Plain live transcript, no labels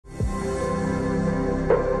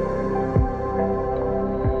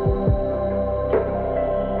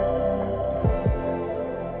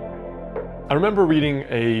I remember reading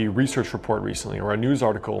a research report recently, or a news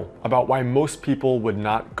article, about why most people would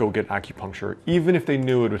not go get acupuncture, even if they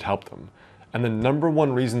knew it would help them. And the number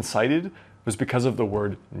one reason cited was because of the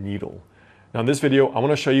word needle. Now in this video, I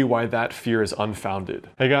want to show you why that fear is unfounded.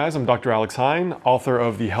 Hey guys, I'm Dr. Alex Hein, author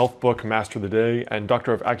of the health book Master the Day and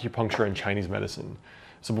doctor of acupuncture and Chinese medicine.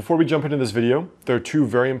 So before we jump into this video, there are two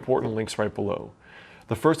very important links right below.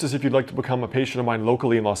 The first is if you'd like to become a patient of mine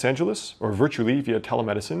locally in Los Angeles or virtually via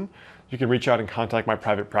telemedicine, you can reach out and contact my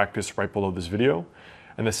private practice right below this video.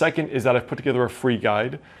 And the second is that I've put together a free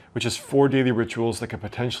guide, which is 4 daily rituals that can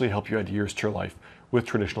potentially help you add years to your life with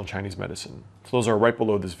traditional Chinese medicine. So those are right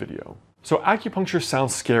below this video. So acupuncture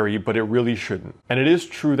sounds scary, but it really shouldn't. And it is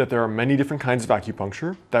true that there are many different kinds of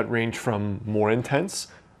acupuncture that range from more intense,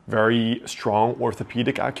 very strong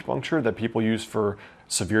orthopedic acupuncture that people use for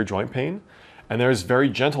severe joint pain. And there's very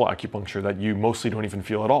gentle acupuncture that you mostly don't even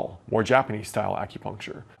feel at all, more Japanese style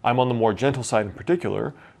acupuncture. I'm on the more gentle side in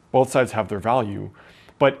particular. Both sides have their value.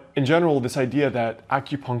 But in general, this idea that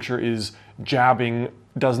acupuncture is jabbing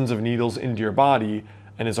dozens of needles into your body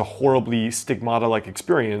and is a horribly stigmata-like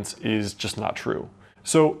experience is just not true.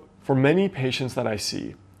 So for many patients that I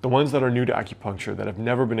see, the ones that are new to acupuncture, that have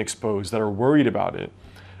never been exposed, that are worried about it,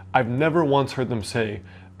 I've never once heard them say,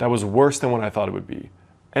 that was worse than what I thought it would be.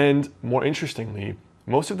 And more interestingly,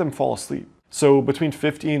 most of them fall asleep. So between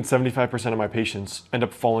 50 and 75% of my patients end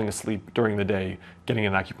up falling asleep during the day getting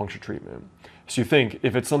an acupuncture treatment. So you think,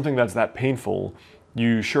 if it's something that's that painful,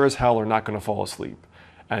 you sure as hell are not going to fall asleep.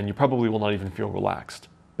 And you probably will not even feel relaxed.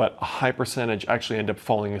 But a high percentage actually end up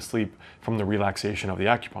falling asleep from the relaxation of the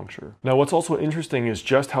acupuncture. Now what's also interesting is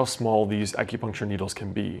just how small these acupuncture needles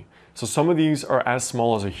can be. So some of these are as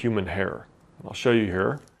small as a human hair. I'll show you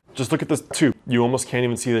here. Just look at this tube. You almost can't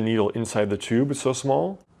even see the needle inside the tube, it's so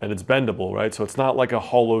small. And it's bendable, right? So it's not like a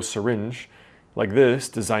hollow syringe like this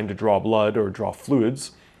designed to draw blood or draw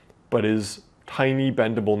fluids, but is tiny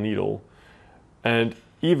bendable needle. And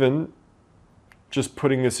even just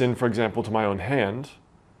putting this in, for example, to my own hand,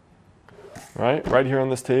 right here on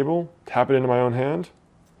this table, tap it into my own hand.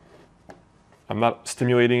 I'm not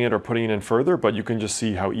stimulating it or putting it in further, but you can just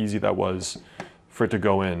see how easy that was for it to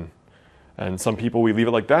go in. And some people, we leave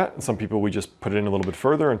it like that, and some people, we just put it in a little bit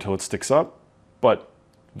further until it sticks up, but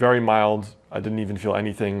very mild. I didn't even feel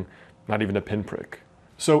anything, not even a pinprick.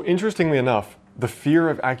 So interestingly enough, the fear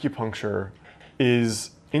of acupuncture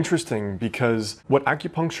is interesting because what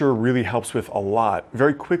acupuncture really helps with a lot,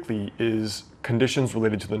 very quickly, is conditions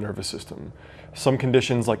related to the nervous system. Some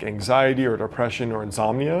conditions like anxiety or depression or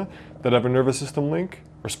insomnia that have a nervous system link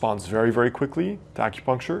responds very, very quickly to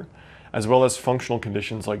acupuncture, as well as functional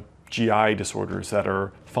conditions like GI disorders that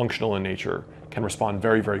are functional in nature can respond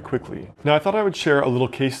very, very quickly. Now I thought I would share a little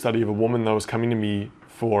case study of a woman that was coming to me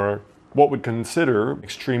for what would consider an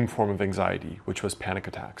extreme form of anxiety, which was panic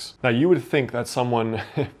attacks. Now you would think that someone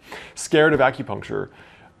scared of acupuncture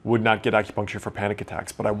would not get acupuncture for panic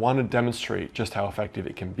attacks, but I want to demonstrate just how effective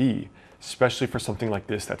it can be, especially for something like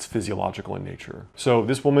this that's physiological in nature. So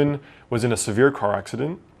this woman was in a severe car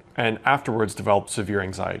accident and afterwards developed severe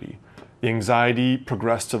anxiety. The anxiety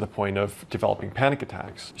progressed to the point of developing panic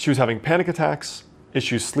attacks. She was having panic attacks,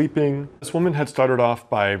 issues sleeping. This woman had started off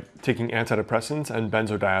by taking antidepressants and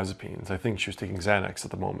benzodiazepines. I think she was taking Xanax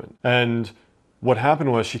at the moment. And what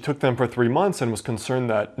happened was she took them for 3 months and was concerned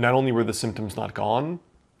that not only were the symptoms not gone,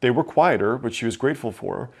 they were quieter, which she was grateful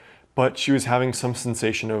for, but she was having some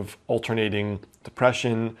sensation of alternating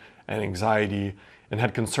depression and anxiety, and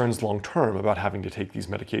had concerns long-term about having to take these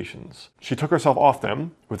medications. She took herself off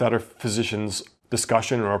them without her physician's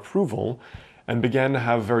discussion or approval and began to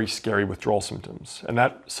have very scary withdrawal symptoms. And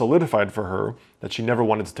that solidified for her that she never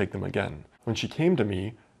wanted to take them again. When she came to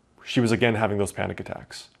me, she was again having those panic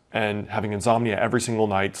attacks and having insomnia every single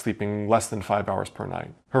night, sleeping less than 5 hours per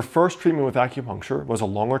night. Her first treatment with acupuncture was a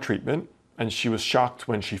longer treatment, and she was shocked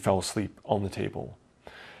when she fell asleep on the table.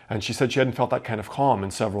 And she said she hadn't felt that kind of calm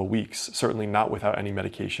in several weeks, certainly not without any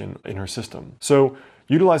medication in her system. So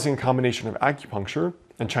utilizing a combination of acupuncture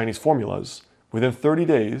and Chinese formulas, within 30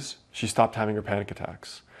 days, she stopped having her panic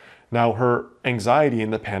attacks. Now her anxiety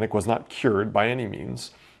and the panic was not cured by any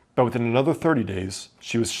means, but within another 30 days,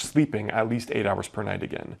 she was sleeping at least 8 hours per night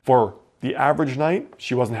again. For the average night,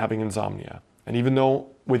 she wasn't having insomnia. And even though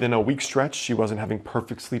within a week stretch, she wasn't having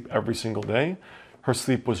perfect sleep every single day, her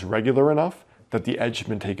sleep was regular enough that the edge had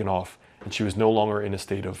been taken off and she was no longer in a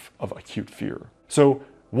state of acute fear. So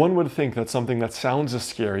one would think that something that sounds as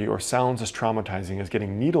scary or sounds as traumatizing as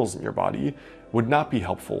getting needles in your body would not be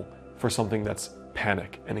helpful for something that's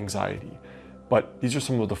panic and anxiety. But these are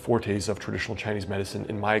some of the fortes of traditional Chinese medicine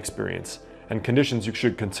in my experience, and conditions you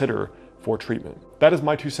should consider for treatment. That is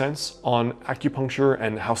my 2 cents on acupuncture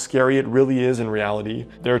and how scary it really is in reality.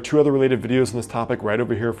 There are 2 other related videos on this topic right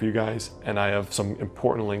over here for you guys, and I have some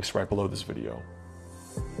important links right below this video.